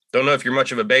Don't know if you're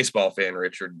much of a baseball fan,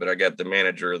 Richard, but I got the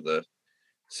manager of the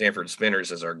Sanford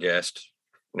Spinners as our guest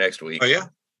next week. Oh yeah,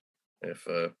 if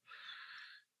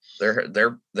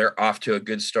they're off to a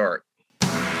good start.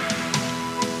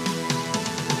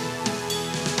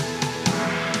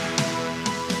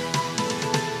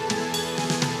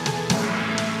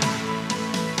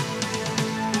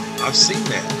 I've seen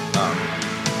that.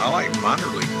 I like minor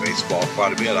league baseball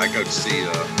quite a bit. I go to see.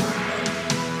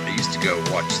 I used to go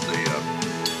watch the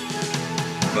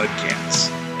Mudcats.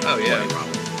 Oh yeah,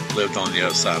 lived on the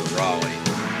other side of Raleigh,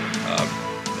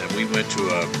 and we went to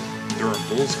a Durham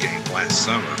Bulls game last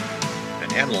summer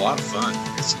and had a lot of fun.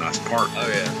 It's a nice park. Oh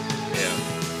yeah.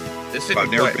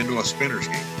 I've never been to a Spinners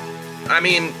game. I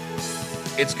mean,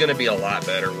 it's going to be a lot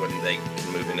better when they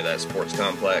can move into that sports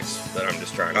complex. But I'm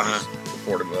just trying to be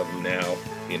supportive of them now.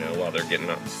 While they're getting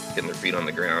their feet on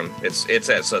the ground. It's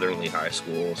at Southern Lee High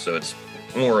School, so it's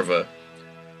more of a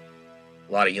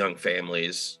lot of young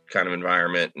families kind of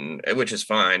environment, and which is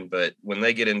fine. But when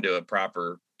they get into a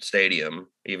proper stadium,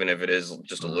 even if it is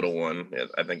just a little one,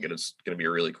 I think it's going to be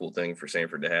a really cool thing for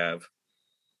Sanford to have.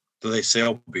 Do they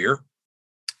sell beer?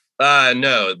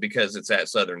 No, because it's at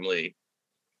Southern Lee.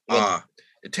 Well,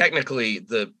 technically,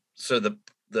 the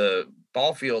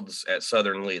ball fields at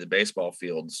Southern Lee, the baseball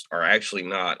fields, are actually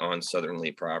not on Southern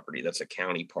Lee property. That's a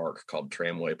county park called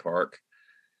Tramway Park.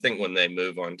 I think when they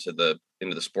move on to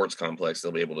into the sports complex,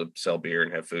 they'll be able to sell beer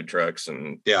and have food trucks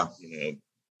and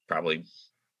probably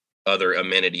other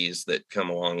amenities that come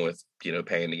along with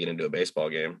paying to get into a baseball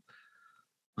game.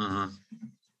 Mm-hmm.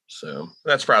 So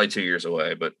that's probably 2 years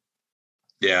away, but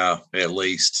yeah, at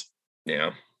least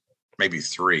maybe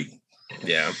 3.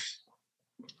 Yeah.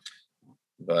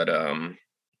 But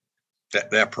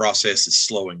that process is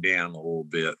slowing down a little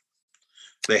bit.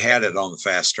 They had it on the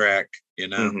fast track,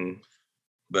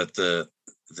 but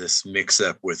this mix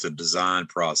up with the design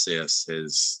process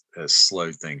has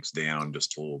slowed things down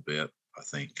just a little bit, I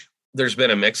think. There's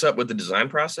been a mix up with the design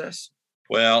process?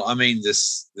 Well, I mean,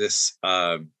 this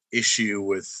issue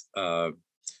with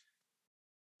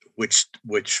which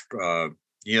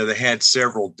they had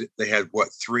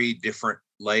 3 different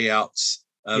layouts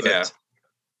of it.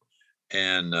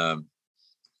 And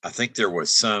I think there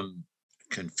was some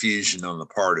confusion on the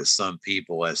part of some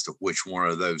people as to which one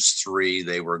of those 3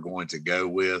 they were going to go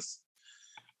with.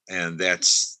 And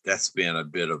that's been a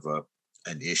bit of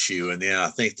an issue. And then I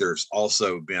think there's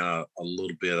also been a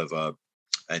little bit of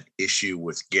an issue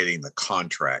with getting the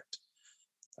contract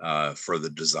for the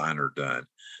designer done.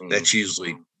 Mm-hmm. That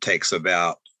usually takes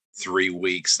about 3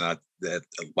 weeks. Not that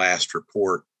last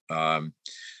report,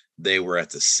 they were at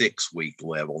the 6-week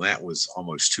level. That was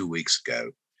almost 2 weeks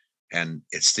ago, and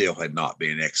it still had not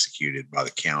been executed by the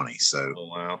county. So,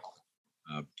 wow.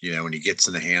 When it gets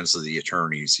in the hands of the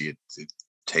attorneys, it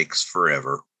takes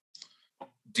forever.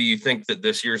 Do you think that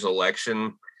this year's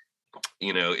election,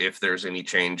 if there's any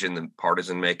change in the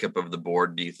partisan makeup of the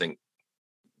board, do you think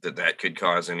that could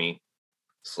cause any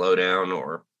slowdown?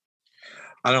 Or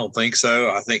I don't think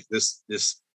so. I think this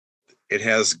it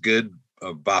has good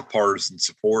bipartisan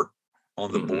support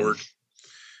on the board,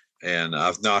 and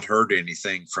I've not heard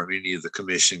anything from any of the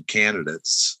commission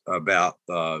candidates about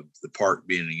the park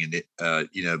being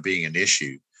being an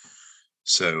issue.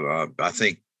 So I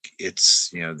think it's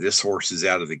this horse is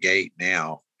out of the gate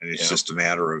now, and it's just a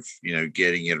matter of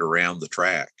getting it around the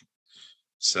track.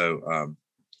 So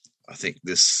I think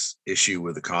this issue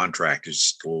with the contract is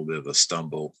just a little bit of a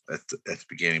stumble at the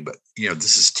beginning, but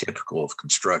this is typical of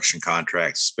construction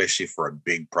contracts, especially for a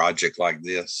big project like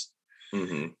this.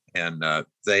 Mm-hmm. And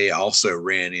they also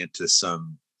ran into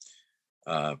some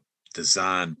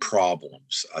design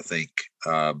problems, I think,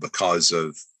 because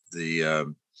of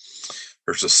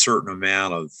there's a certain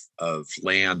amount of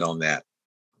land on that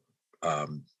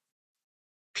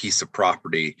piece of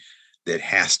property that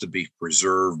has to be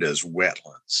preserved as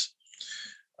wetlands.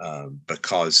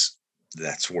 Because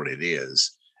that's what it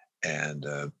is, and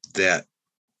that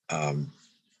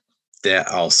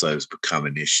also has become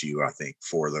an issue, I think,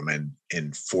 for them in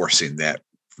enforcing that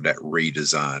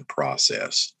redesign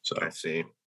process. So I see.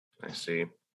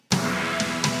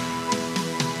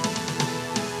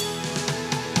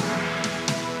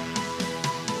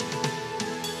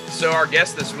 So our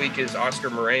guest this week is Oscar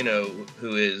Moreno,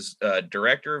 who is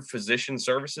Director of Physician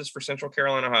Services for Central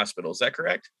Carolina Hospital. Is that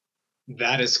correct?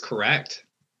 That is correct.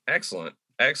 Excellent.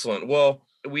 Well,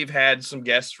 we've had some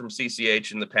guests from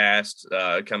CCH in the past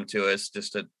come to us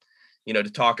just to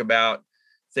talk about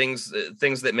things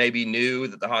that may be new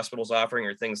that the hospital's offering,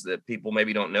 or things that people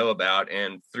maybe don't know about.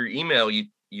 And through email, you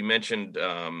mentioned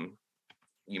kind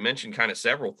of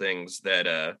several things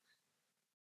that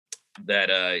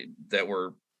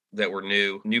were that were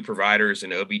new providers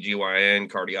in OBGYN,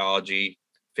 cardiology,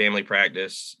 family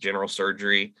practice, general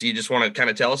surgery. Do you just want to kind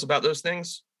of tell us about those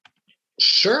things?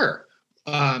 Sure.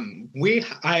 I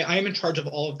am in charge of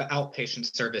all of the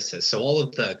outpatient services. So all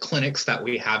of the clinics that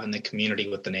we have in the community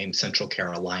with the name Central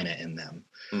Carolina in them.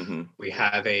 Mm-hmm. We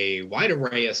have a wide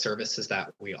array of services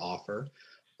that we offer.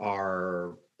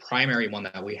 Our primary one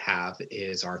that we have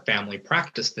is our family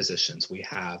practice physicians. We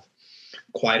have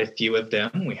quite a few of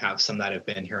them. We have some that have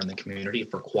been here in the community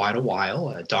for quite a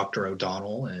while, Dr.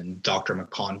 O'Donnell and Dr.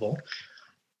 McConville.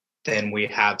 Then we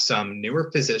have some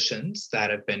newer physicians that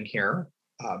have been here.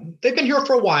 They've been here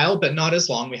for a while, but not as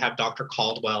long. We have Dr.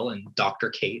 Caldwell and Dr.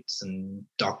 Cates and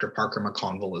Dr. Parker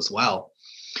McConville as well.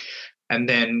 And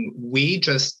then we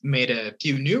just made a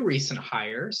few new recent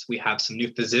hires. We have some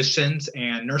new physicians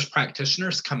and nurse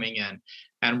practitioners coming in,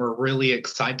 and we're really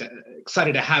excited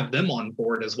to have them on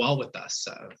board as well with us,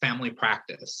 family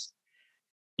practice.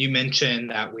 You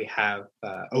mentioned that we have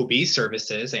OB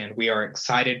services, and we are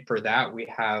excited for that. We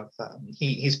have,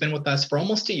 he's been with us for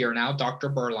almost a year now, Dr.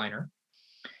 Berliner,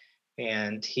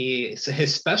 and his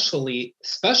specialty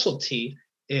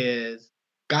is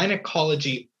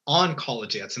gynecology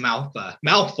oncology. That's a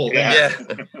mouthful there.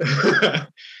 Yeah.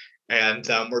 And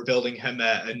we're building him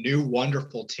a new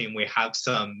wonderful team. We have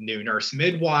some new nurse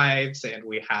midwives, and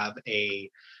we have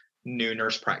a new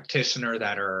nurse practitioner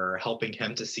that are helping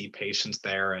him to see patients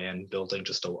there, and building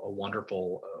just a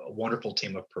wonderful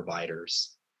team of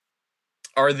providers.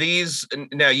 Are these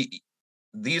now?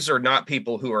 These are not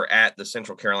people who are at the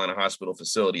Central Carolina Hospital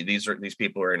facility. These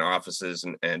people are in offices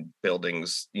and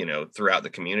buildings, throughout the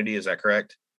community. Is that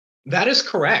correct? That is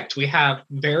correct. We have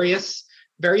various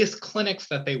clinics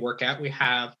that they work at. We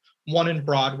have one in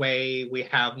Broadway. We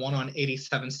have one on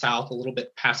 87 South, a little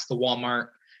bit past the Walmart.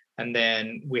 And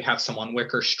then we have some on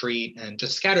Wicker Street and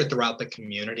just scattered throughout the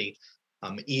community.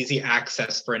 Easy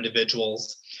access for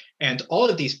individuals. And all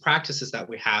of these practices that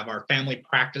we have, our family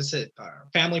practice,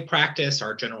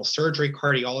 our general surgery,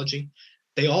 cardiology,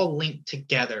 they all link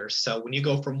together. So when you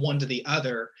go from one to the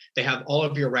other, they have all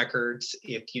of your records.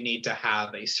 If you need to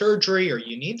have a surgery or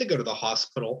you need to go to the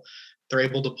hospital, they're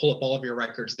able to pull up all of your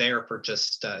records there for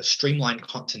just streamlined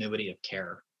continuity of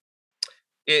care.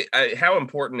 How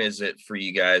important is it for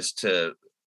you guys to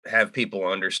have people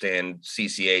understand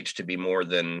CCH to be more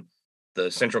than the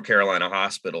Central Carolina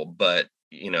Hospital, but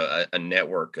a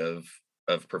network of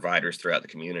providers throughout the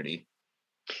community?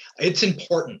 It's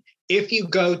important. If you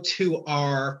go to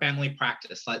our family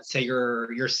practice, let's say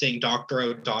you're seeing Dr.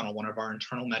 O'Donnell, one of our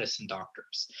internal medicine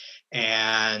doctors,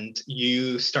 and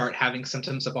you start having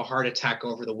symptoms of a heart attack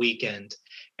over the weekend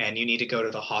and you need to go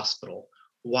to the hospital.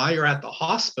 While you're at the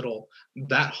hospital,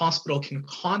 that hospital can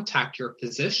contact your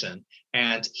physician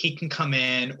and he can come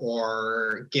in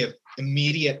or give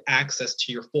immediate access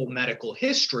to your full medical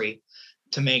history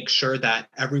to make sure that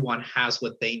everyone has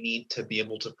what they need to be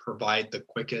able to provide the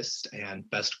quickest and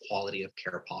best quality of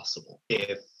care possible.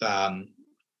 If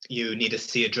you need to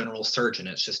see a general surgeon,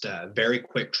 it's just a very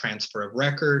quick transfer of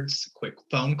records, quick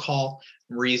phone call.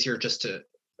 It's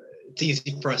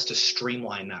easy for us to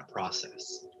streamline that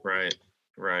process. Right.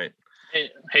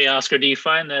 Hey, Oscar, do you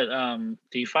find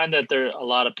that there are a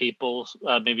lot of people,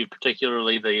 maybe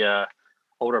particularly the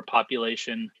older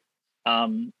population,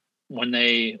 when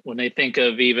they think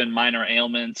of even minor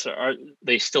ailments,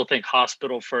 they still think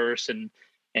hospital first and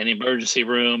emergency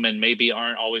room, and maybe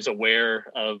aren't always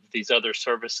aware of these other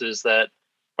services that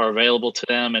are available to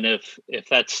them? And if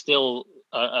that's still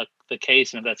the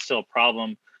case, and if that's still a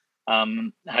problem,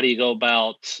 how do you go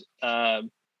about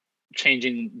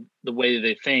changing the way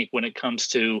they think when it comes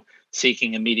to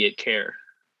seeking immediate care?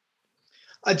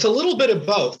 It's a little bit of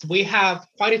both. We have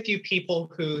quite a few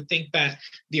people who think that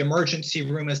the emergency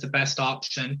room is the best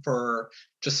option for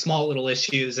just small little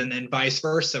issues, and then vice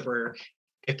versa, where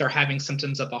if they're having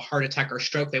symptoms of a heart attack or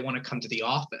stroke, they want to come to the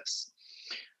office.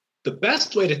 The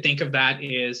best way to think of that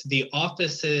is the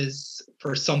office is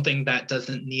for something that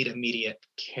doesn't need immediate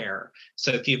care.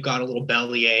 So if you've got a little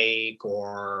bellyache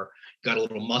or got a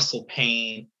little muscle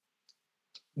pain,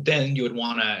 then you would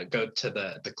want to go to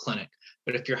the clinic.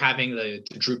 But if you're having the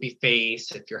droopy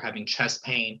face, if you're having chest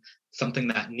pain, something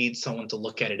that needs someone to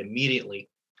look at it immediately,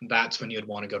 that's when you'd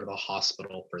want to go to the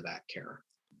hospital for that care.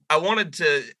 I wanted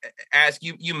to ask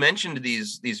you, you mentioned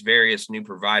these various new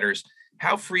providers.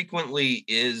 How frequently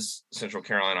is Central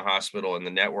Carolina Hospital and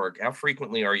the network, how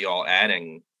frequently are you all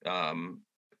adding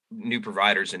new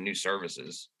providers and new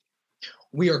services?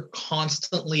 We are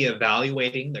constantly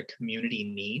evaluating the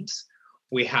community needs.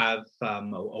 We have a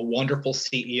wonderful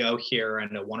CEO here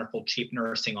and a wonderful chief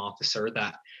nursing officer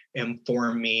that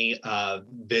inform me of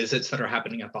visits that are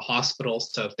happening at the hospital.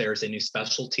 So if there's a new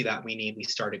specialty that we need, we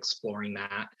start exploring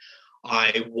that.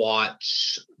 I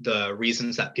watch the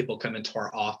reasons that people come into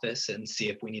our office and see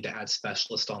if we need to add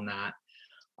specialists on that.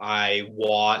 I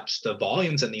watch the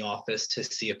volumes in the office to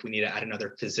see if we need to add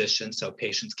another physician so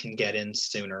patients can get in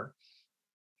sooner.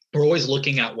 We're always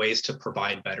looking at ways to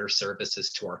provide better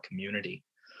services to our community.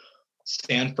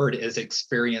 Sanford is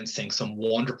experiencing some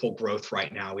wonderful growth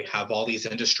right now. We have all these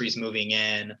industries moving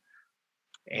in,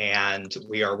 and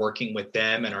we are working with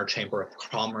them and our Chamber of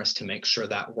Commerce to make sure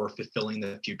that we're fulfilling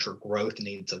the future growth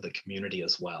needs of the community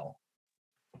as well.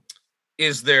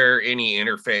 Is there any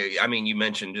interface? I mean, you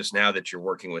mentioned just now that you're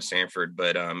working with Sanford,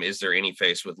 but is there any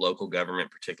face with local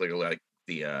government, particularly like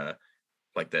the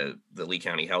Lee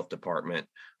County Health Department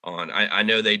on, I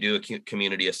know they do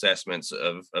community assessments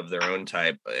of their own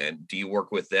type, and do you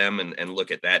work with them and look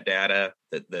at that data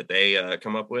that they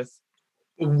come up with?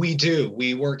 We do.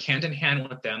 We work hand in hand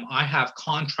with them. I have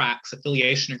contracts,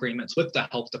 affiliation agreements with the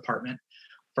health department.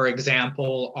 For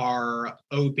example, our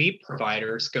OB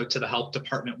providers go to the health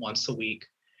department once a week.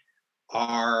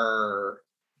 Some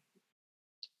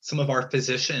of our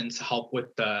physicians help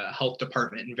with the health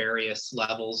department in various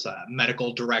levels,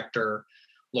 medical director,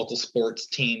 local sports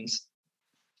teams,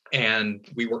 and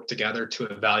we work together to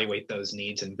evaluate those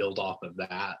needs and build off of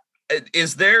that.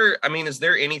 Is there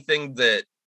anything that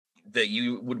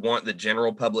you would want the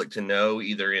general public to know,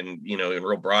 either in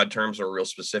real broad terms or real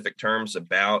specific terms,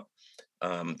 about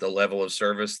the level of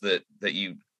service that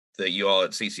you all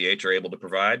at CCH are able to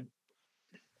provide?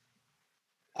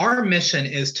 Our mission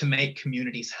is to make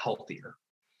communities healthier.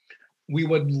 We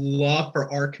would love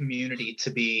for our community to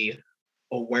be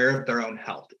aware of their own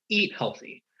health, eat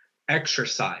healthy,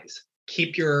 exercise,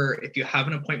 if you have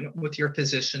an appointment with your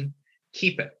physician,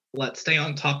 keep it. Let's stay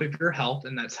on top of your health,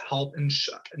 and that's help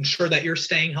ensure that you're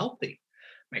staying healthy.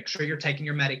 Make sure you're taking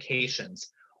your medications.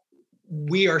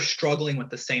 We are struggling with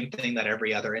the same thing that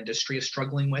every other industry is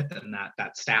struggling with, and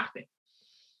that's staffing.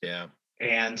 Yeah.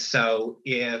 And so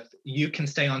if you can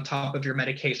stay on top of your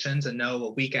medications and know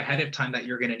a week ahead of time that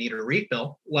you're going to need a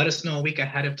refill, let us know a week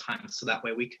ahead of time, so that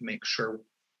way we can make sure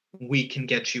we can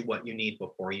get you what you need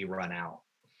before you run out.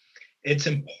 It's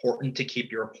important to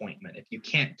keep your appointment. If you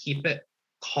can't keep it,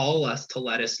 call us to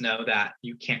let us know that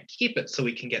you can't keep it, so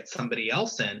we can get somebody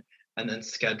else in and then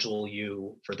schedule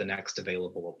you for the next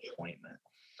available appointment.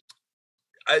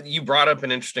 You brought up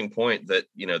an interesting point that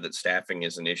staffing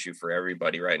is an issue for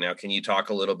everybody right now. Can you talk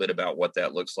a little bit about what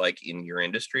that looks like in your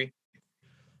industry?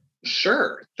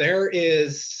 Sure. There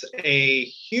is a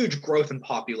huge growth in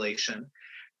population,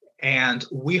 and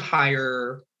we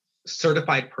hire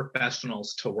certified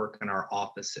professionals to work in our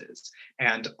offices,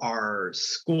 and our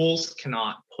schools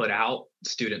cannot put out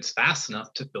students fast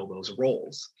enough to fill those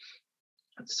roles.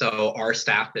 So our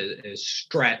staff is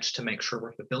stretched to make sure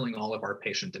we're fulfilling all of our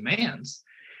patient demands.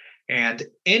 And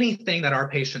anything that our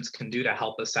patients can do to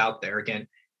help us out there, again,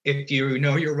 if you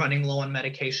know you're running low on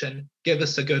medication, give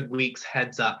us a good week's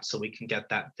heads up so we can get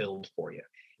that filled for you.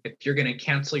 If you're going to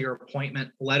cancel your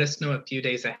appointment, let us know a few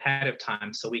days ahead of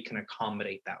time so we can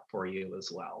accommodate that for you as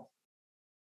well.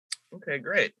 Okay,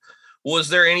 great. Was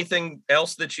there anything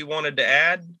else that you wanted to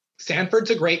add? Sanford's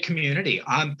a great community.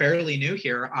 I'm fairly new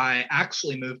here. I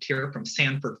actually moved here from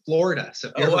Sanford, Florida. So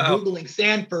if you're Googling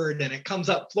Sanford and it comes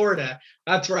up Florida,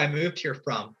 that's where I moved here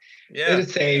from. Yeah.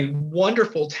 It's a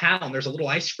wonderful town. There's a little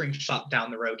ice cream shop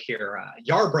down the road here,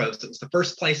 Yarbrough's. It was the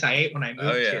first place I ate when I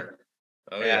moved here.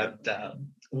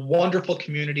 Wonderful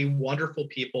community, wonderful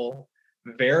people.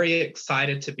 Very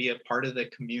excited to be a part of the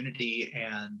community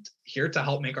and here to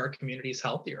help make our communities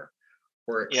healthier.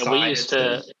 We're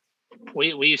excited.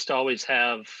 We used to always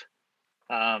have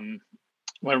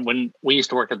when we used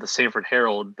to work at the Sanford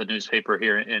Herald, the newspaper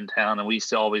here in town, and we used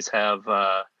to always have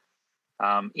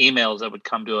emails that would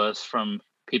come to us from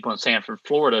people in Sanford,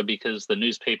 Florida, because the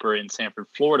newspaper in Sanford,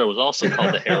 Florida was also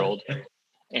called the Herald.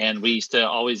 And we used to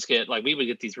always get, we would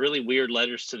get these really weird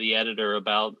letters to the editor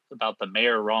about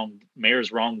the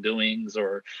mayor's wrongdoings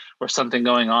or something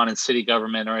going on in city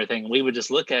government or anything. And we would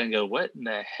just look at it and go, what in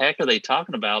the heck are they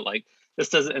talking about? This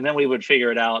doesn't, and then we would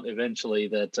figure it out eventually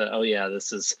that,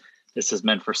 this is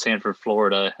meant for Sanford,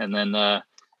 Florida. And then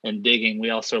in digging,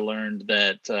 we also learned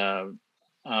that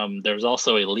there's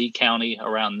also a Lee County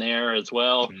around there as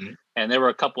well. Mm-hmm. And there were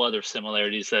a couple other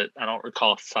similarities that I don't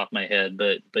recall off the top of my head,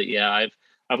 but yeah,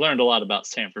 I've learned a lot about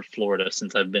Sanford, Florida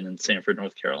since I've been in Sanford,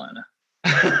 North Carolina.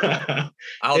 Go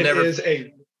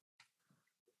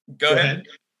ahead.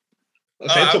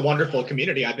 It's a wonderful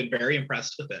community. I've been very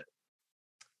impressed with it.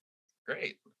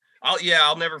 Great.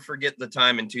 I'll never forget the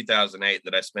time in 2008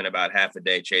 that I spent about half a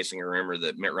day chasing a rumor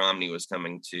that Mitt Romney was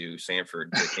coming to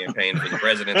Sanford to campaign for the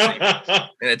presidency. And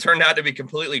it turned out to be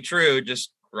completely true,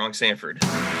 just wrong Sanford.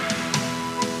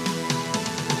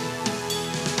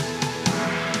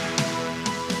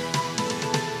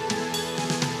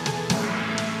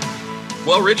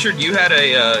 Well, Richard, you had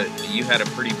a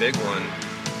pretty big one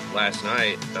last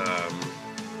night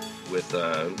with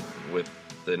the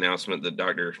announcement that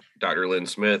Dr. Lynn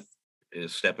Smith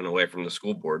is stepping away from the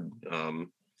school board. Do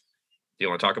you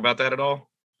want to talk about that at all?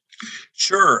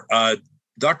 Sure.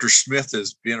 Dr. Smith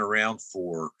has been around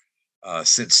for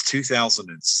since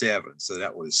 2007, so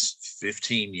that was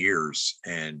 15 years,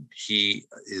 and he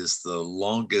is the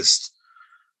longest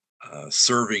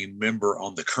serving member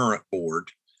on the current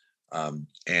board.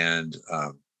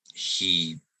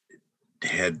 He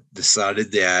had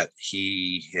decided that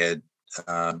he'd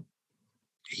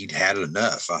had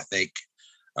enough, I think,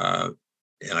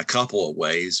 in a couple of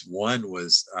ways. One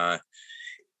was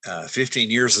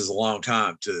 15 years is a long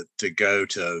time to go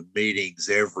to meetings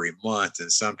every month,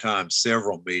 and sometimes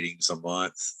several meetings a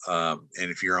month. And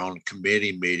if you're on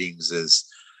committee meetings, as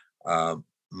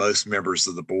most members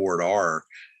of the board are,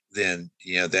 then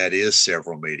that is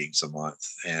several meetings a month.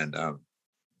 And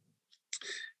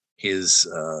his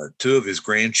two of his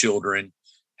grandchildren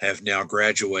have now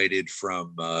graduated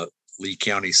from Lee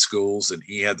County schools, and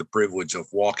he had the privilege of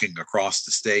walking across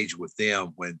the stage with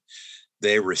them when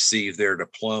they received their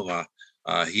diploma.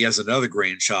 He has another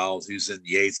grandchild who's in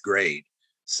the 8th grade,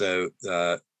 so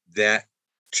that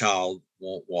child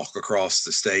won't walk across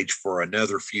the stage for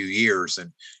another few years,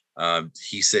 and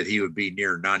he said he would be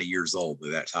near 90 years old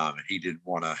at that time, and he didn't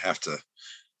want to have to.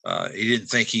 He didn't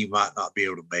think he might not be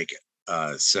able to make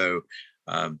it. So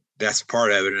that's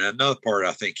part of it. And another part,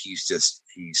 I think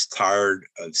he's tired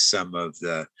of some of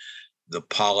the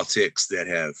politics that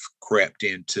have crept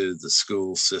into the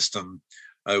school system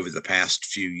over the past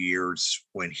few years.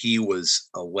 When he was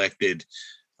elected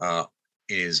in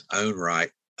his own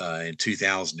right in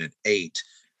 2008,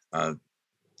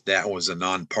 that was a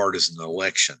nonpartisan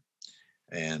election.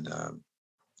 And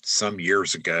some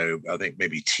years ago, I think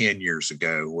maybe 10 years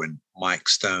ago, when Mike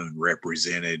Stone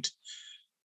represented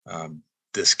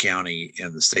this county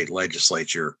in the state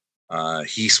legislature,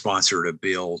 he sponsored a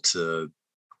bill to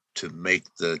make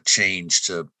the change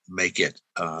to make it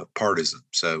partisan.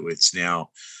 So it's now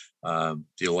the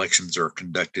elections are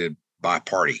conducted by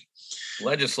party.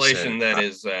 Legislation that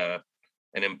is an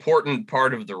important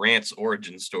part of the Rant's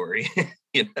origin story.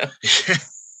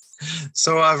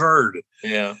 So I've heard.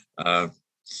 Yeah.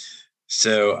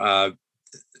 So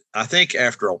I think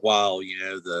after a while,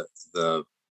 the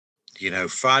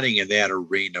fighting in that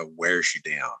arena wears you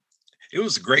down. It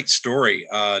was a great story.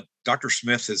 Dr.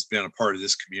 Smith has been a part of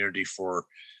this community for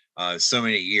so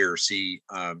many years. He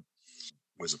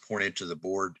was appointed to the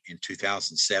board in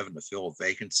 2007 to fill a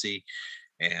vacancy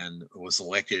and was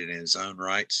elected in his own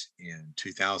right in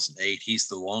 2008. He's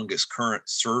the longest current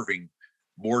serving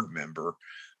board member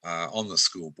on the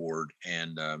school board.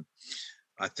 And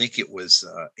I think it was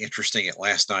interesting at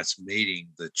last night's meeting,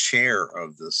 the chair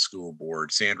of the school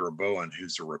board, Sandra Bowen,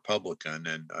 who's a Republican,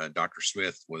 and Dr.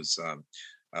 Smith was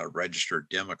a registered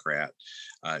Democrat.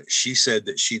 She said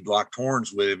that she'd locked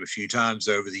horns with him a few times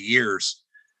over the years,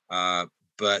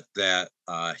 but that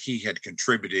he had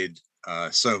contributed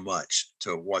so much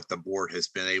to what the board has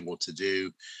been able to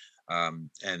do.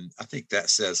 And I think that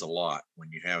says a lot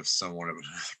when you have someone of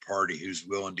another party who's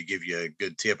willing to give you a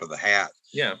good tip of the hat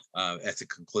at the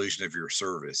conclusion of your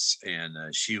service.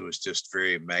 And she was just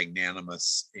very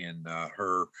magnanimous in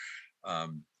her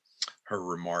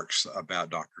remarks about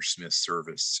Dr. Smith's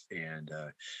service. And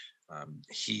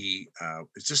he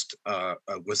just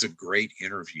was a great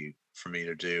interview for me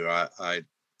to do. I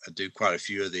do quite a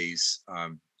few of these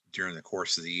during the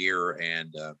course of the year,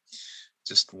 and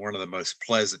just one of the most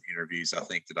pleasant interviews I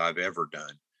think that I've ever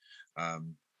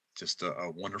done. Just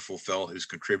a wonderful fellow who's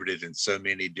contributed in so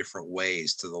many different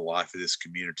ways to the life of this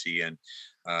community. And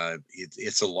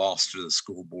it's a loss to the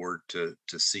school board to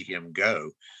see him go.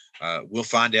 We'll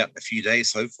find out in a few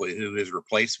days, hopefully, who his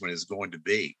replacement is going to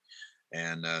be.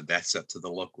 And that's up to the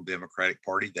local Democratic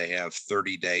Party. They have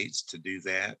 30 days to do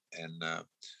that. And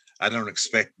I don't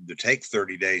expect them to take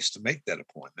 30 days to make that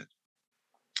appointment.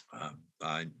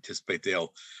 I anticipate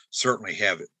they'll certainly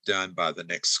have it done by the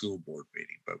next school board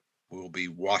meeting, but we'll be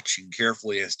watching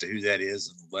carefully as to who that is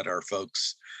and let our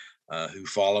folks who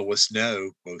follow us know,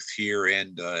 both here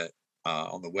and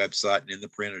on the website and in the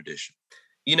print edition.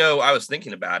 I was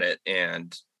thinking about it,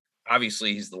 and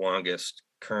obviously he's the longest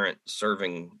current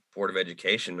serving Board of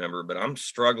Education member, but I'm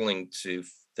struggling to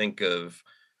think of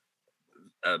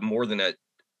more than a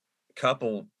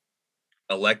couple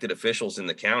elected officials in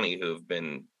the county who have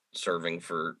been serving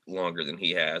for longer than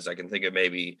he has. I can think of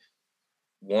maybe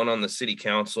one on the city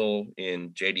council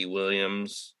in J.D.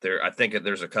 Williams. I think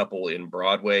there's a couple in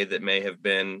Broadway that may have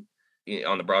been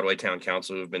on the Broadway Town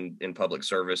Council who've been in public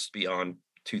service beyond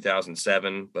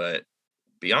 2007. But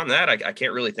beyond that, I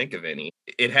can't really think of any.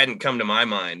 It hadn't come to my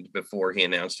mind before he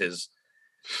announced his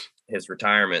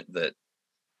retirement that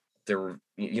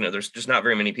there's just not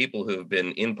very many people who have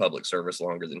been in public service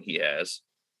longer than he has.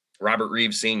 Robert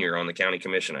Reeves Sr. on the county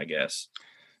commission, I guess.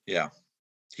 Yeah.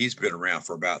 He's been around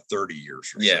for about 30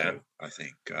 years or so, I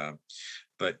think.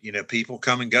 But, people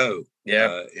come and go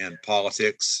in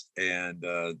politics, and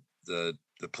the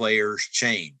players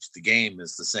change. The game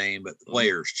is the same, but the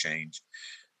players change.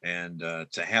 And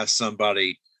to have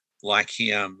somebody like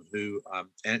him who,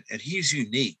 and he's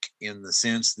unique in the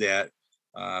sense that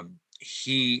a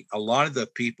lot of the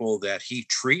people that he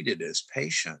treated as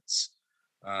patients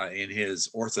in his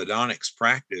orthodontics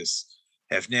practice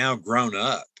have now grown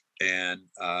up, and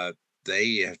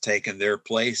they have taken their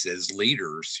place as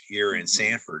leaders here in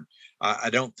Sanford.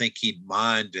 I don't think he'd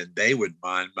mind, and they would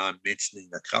mind my mentioning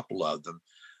a couple of them.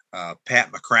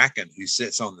 Pat McCracken, who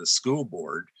sits on the school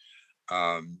board,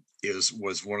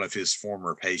 was one of his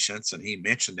former patients, and he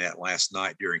mentioned that last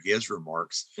night during his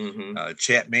remarks.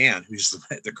 Chet Mann, who's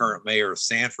the current mayor of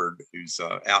Sanford, who's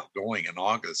outgoing in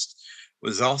August,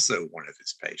 was also one of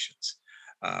his patients.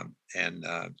 And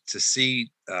to see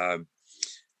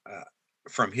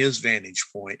from his vantage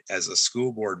point as a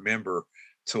school board member,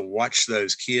 to watch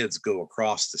those kids go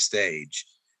across the stage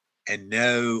and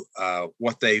know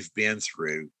what they've been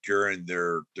through during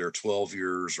their 12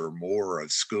 years or more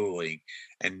of schooling,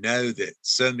 and know that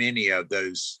so many of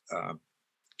those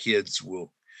kids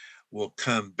will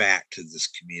come back to this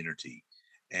community.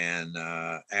 And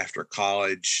after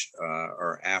college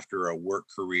or after a work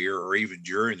career, or even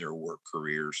during their work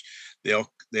careers,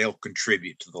 they'll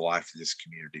contribute to the life of this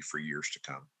community for years to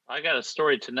come. I got a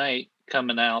story tonight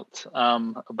coming out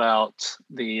about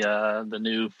the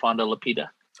new Fonda Lupita.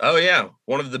 Oh yeah,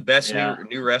 one of the best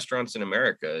new restaurants in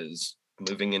America is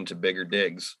moving into bigger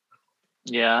digs.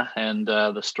 Yeah, and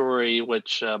the story,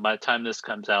 which by the time this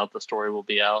comes out, the story will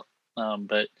be out.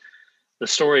 But the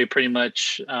story pretty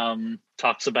much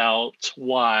talks about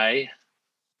why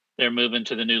they're moving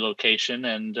to the new location,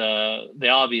 and the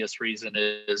obvious reason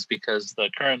is because the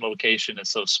current location is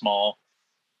so small.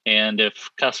 And if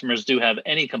customers do have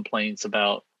any complaints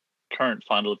about current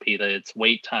Fonda Lupita, it's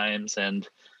wait times and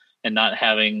not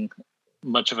having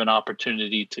much of an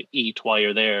opportunity to eat while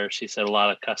you're there. She said a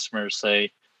lot of customers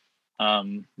say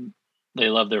they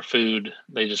love their food.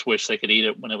 They just wish they could eat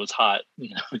it when it was hot,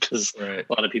 because a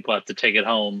lot of people have to take it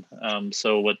home.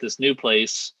 So with this new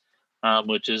place,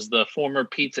 which is the former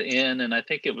Pizza Inn, and I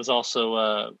think it was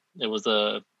also it was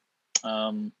a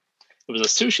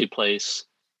sushi place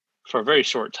for a very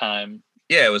short time.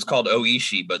 Yeah, it was called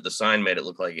Oishi, but the sign made it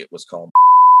look like it was called.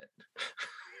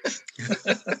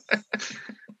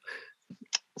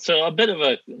 So a bit of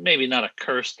a, maybe not a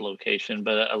cursed location,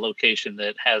 but a location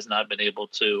that has not been able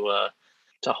to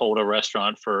hold a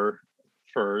restaurant for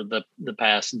the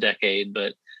past decade.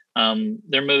 But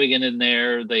they're moving in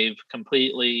there. They've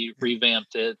completely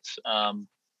revamped it.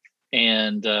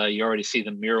 And you already see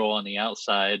the mural on the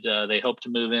outside. They hope to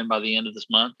move in by the end of this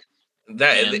month.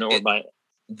 By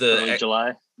early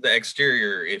July. The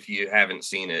exterior, if you haven't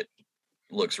seen it,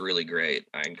 looks really great.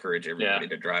 I encourage everybody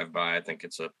to drive by. I think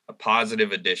it's a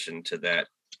positive addition to that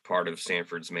part of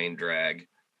Sanford's main drag.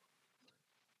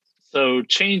 So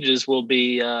changes will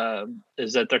be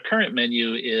is that their current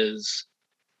menu is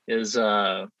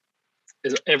ever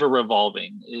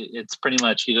revolving. It's pretty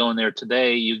much, you go in there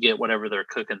today, you get whatever they're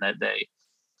cooking that day.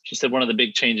 She said one of the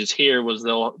big changes here was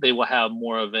they will have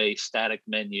more of a static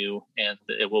menu, and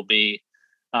it will be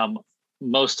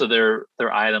most of their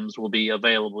items will be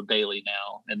available daily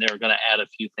now, and they're going to add a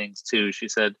few things too. She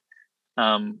said,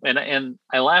 and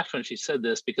I laughed when she said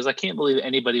this, because I can't believe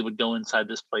anybody would go inside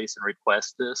this place and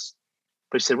request this.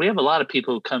 But she said, we have a lot of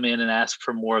people who come in and ask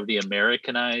for more of the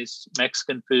Americanized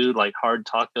Mexican food, like hard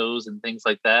tacos and things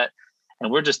like that,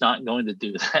 and we're just not going to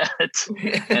do that.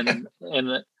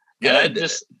 and I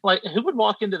just, like, who would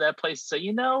walk into that place and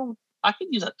say, I could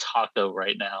use a taco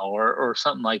right now, or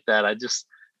something like that.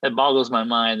 It boggles my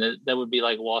mind that would be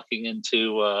like walking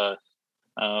into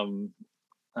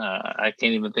I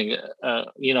can't even think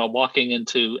walking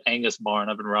into Angus Barn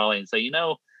up in Raleigh and say,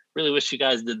 really wish you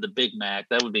guys did the Big Mac.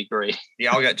 That would be great.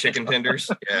 Y'all got chicken tenders.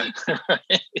 Yeah.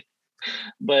 Right.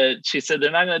 But she said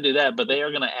they're not going to do that, but they are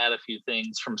going to add a few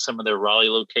things from some of their Raleigh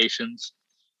locations.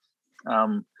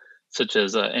 such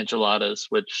as enchiladas,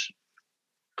 which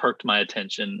perked my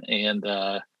attention, and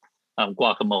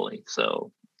guacamole.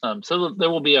 So there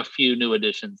will be a few new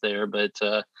additions there, but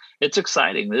it's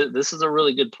exciting. This is a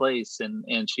really good place.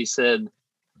 And she said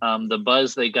the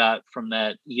buzz they got from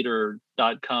that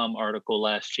eater.com article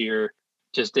last year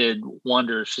just did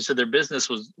wonders. She said their business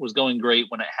was going great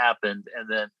when it happened, and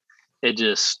then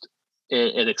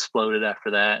it exploded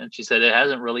after that. And she said it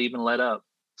hasn't really even let up.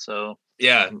 So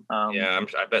I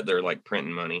bet they're like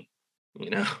printing money,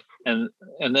 And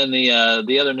then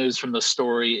the other news from the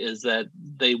story is that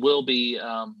they will be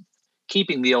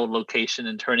keeping the old location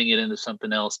and turning it into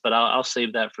something else, but I'll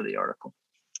save that for the article.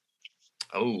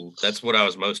 Oh, that's what I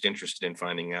was most interested in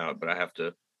finding out, but I have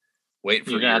to wait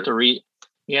for you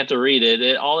have to read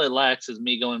it. All it lacks is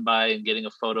me going by and getting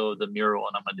a photo of the mural,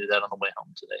 and I'm going to do that on the way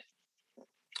home today.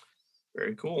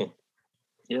 Very cool.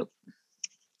 Yep.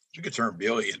 You could turn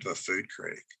Billy into a food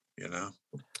critic,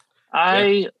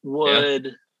 I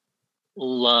would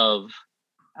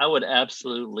I would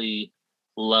absolutely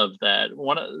love that.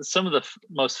 Some of the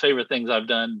most favorite things I've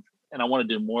done, and I want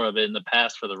to do more of it in the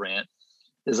past for the Rant,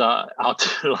 is I'll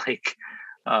do like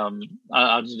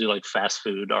I'll just do like fast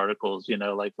food articles,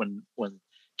 like when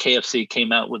KFC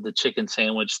came out with the chicken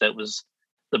sandwich that was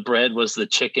the bread was the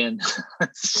chicken, and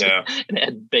it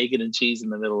had bacon and cheese in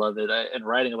the middle of it, and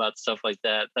writing about stuff like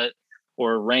that,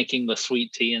 or ranking the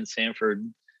sweet tea in Sanford.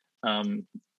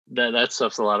 That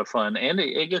stuff's a lot of fun, and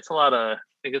it gets a lot of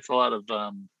hits.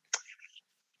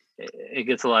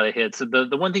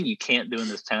 The one thing you can't do in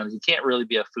this town is you can't really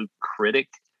be a food critic,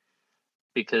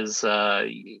 because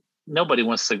nobody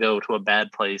wants to go to a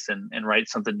bad place and write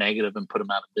something negative and put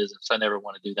them out of business. I never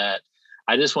want to do that.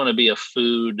 I just want to be a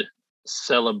food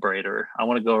celebrator. I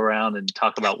want to go around and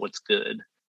talk about what's good,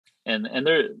 and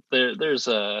there's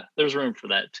room for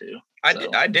that too.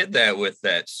 I did that with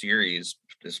that series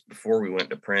just before we went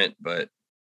to print, but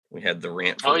we had the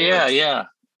Rant for lunch. Yeah,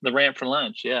 the Rant for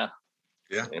lunch, yeah.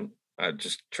 And I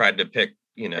just tried to pick,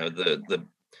 the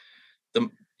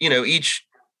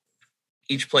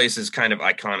each place's kind of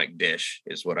iconic dish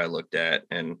is what I looked at,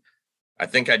 and I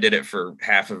think I did it for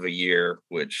half of a year,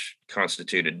 which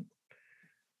constituted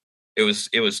it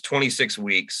was 26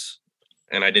 weeks,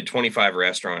 and I did 25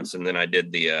 restaurants, and then I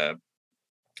did the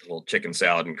little chicken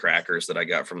salad and crackers that I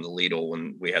got from the Lidl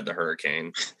when we had the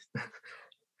hurricane.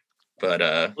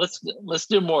 But let's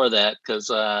do more of that, because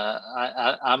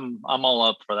I'm all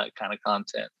up for that kind of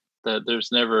content.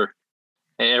 There's never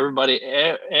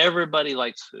everybody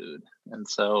likes food, and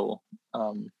so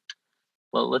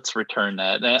let's return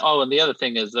that. And the other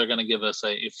thing is they're going to give us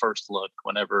a first look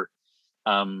whenever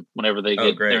they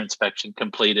get their inspection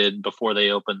completed before they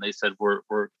open. They said we're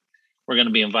going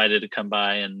to be invited to come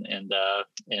by and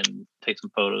take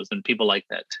some photos, and people like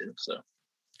that too. So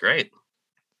great.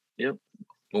 Yep.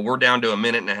 Well, we're down to a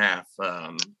minute and a half.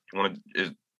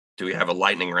 Do we have a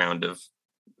lightning round of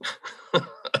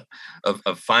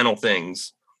of final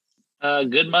things?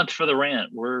 Good month for the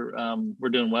Rant. We're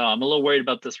doing well. I'm a little worried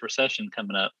about this recession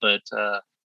coming up,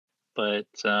 but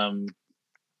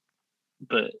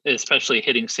especially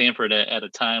hitting Sanford at a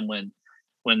time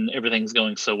when everything's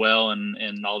going so well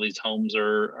and all these homes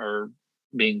are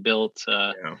being built.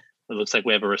 It looks like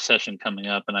we have a recession coming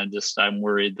up, and I'm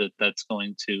worried that that's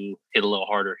going to hit a little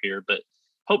harder here, but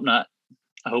hope not.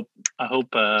 I hope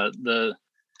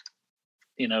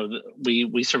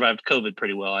we survived COVID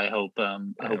pretty well. I hope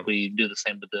we do the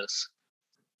same with this.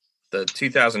 The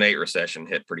 2008 recession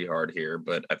hit pretty hard here,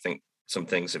 but I think some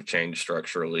things have changed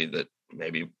structurally that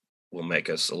maybe will make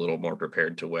us a little more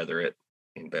prepared to weather it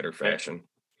in better fashion.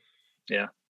 Yeah.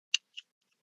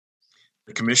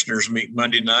 The commissioners meet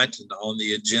Monday night, and on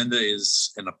the agenda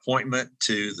is an appointment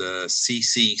to the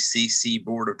CCCC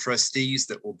Board of Trustees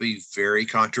that will be very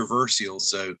controversial.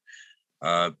 So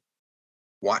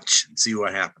watch and see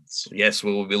what happens. Yes,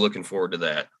 we will be looking forward to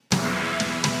that.